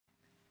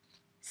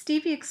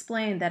Stevie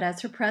explained that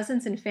as her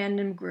presence in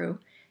fandom grew,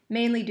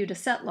 mainly due to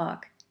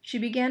Setlock, she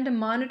began to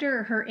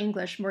monitor her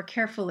English more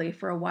carefully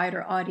for a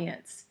wider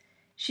audience.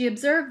 She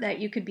observed that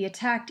you could be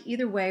attacked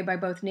either way by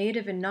both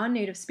native and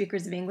non-native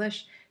speakers of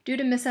English due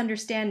to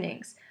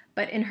misunderstandings,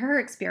 but in her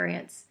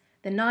experience,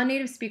 the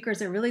non-native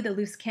speakers are really the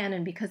loose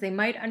cannon because they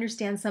might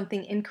understand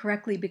something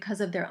incorrectly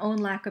because of their own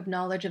lack of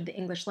knowledge of the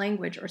English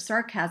language or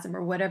sarcasm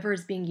or whatever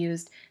is being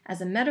used as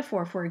a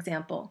metaphor, for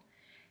example.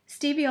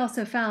 Stevie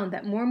also found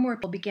that more and more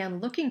people began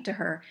looking to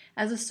her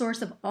as a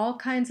source of all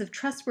kinds of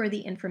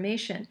trustworthy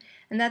information,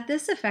 and that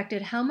this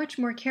affected how much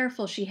more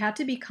careful she had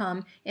to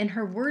become in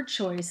her word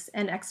choice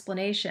and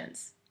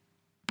explanations.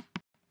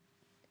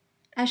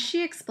 As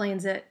she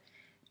explains it,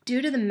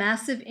 due to the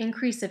massive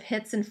increase of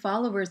hits and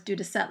followers due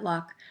to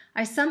Setlock,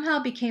 I somehow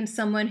became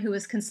someone who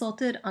was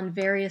consulted on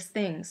various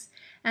things,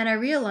 and I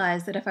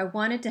realized that if I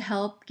wanted to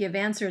help, give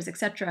answers,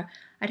 etc.,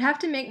 I'd have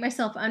to make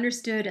myself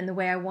understood in the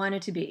way I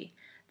wanted to be.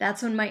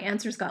 That's when my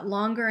answers got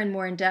longer and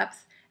more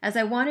in-depth, as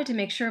I wanted to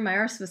make sure my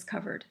arse was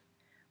covered.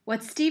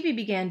 What Stevie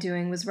began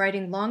doing was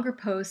writing longer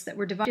posts that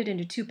were divided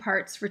into two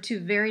parts for two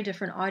very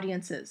different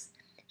audiences.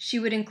 She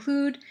would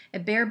include a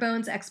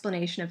bare-bones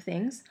explanation of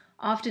things,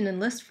 often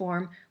in list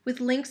form, with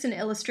links and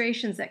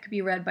illustrations that could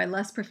be read by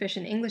less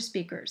proficient English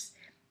speakers.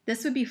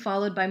 This would be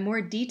followed by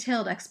more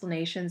detailed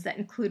explanations that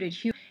included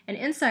humor and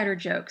insider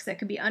jokes that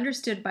could be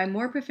understood by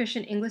more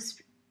proficient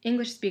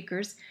English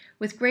speakers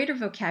with greater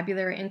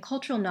vocabulary and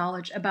cultural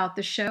knowledge about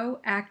the show,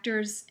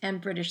 actors,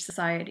 and British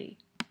society.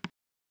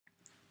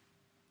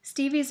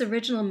 Stevie's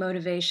original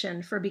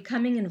motivation for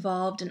becoming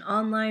involved in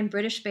online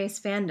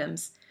British-based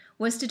fandoms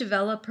was to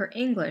develop her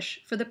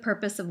English for the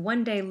purpose of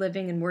one day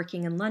living and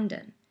working in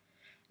London.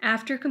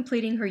 After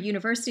completing her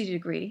university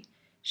degree,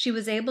 she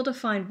was able to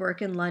find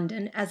work in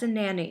London as a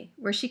nanny,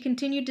 where she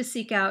continued to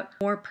seek out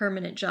more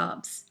permanent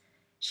jobs.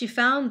 She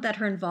found that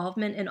her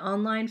involvement in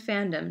online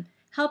fandom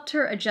helped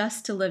her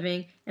adjust to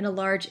living in a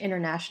large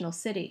international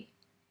city.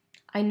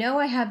 I know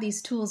I have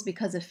these tools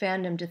because of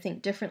fandom to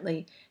think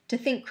differently, to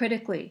think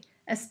critically,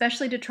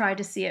 especially to try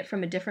to see it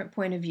from a different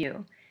point of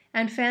view.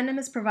 And fandom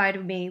has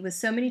provided me with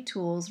so many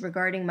tools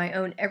regarding my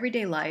own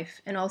everyday life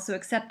and also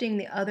accepting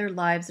the other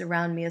lives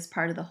around me as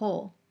part of the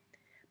whole.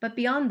 But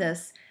beyond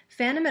this,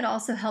 fandom had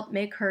also helped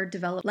make her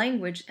develop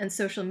language and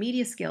social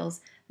media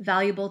skills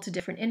valuable to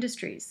different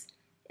industries.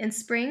 In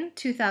spring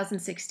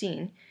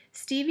 2016,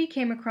 Stevie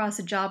came across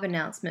a job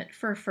announcement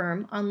for a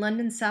firm on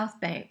London's South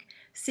Bank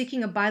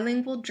seeking a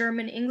bilingual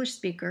German-English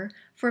speaker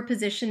for a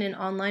position in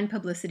online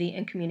publicity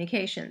and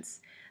communications.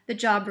 The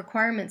job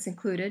requirements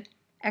included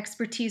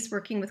expertise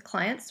working with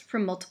clients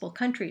from multiple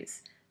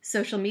countries,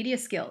 social media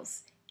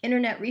skills,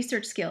 internet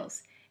research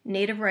skills,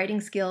 native writing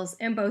skills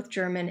in both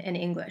German and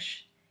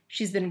English.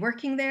 She's been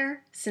working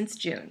there since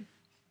June.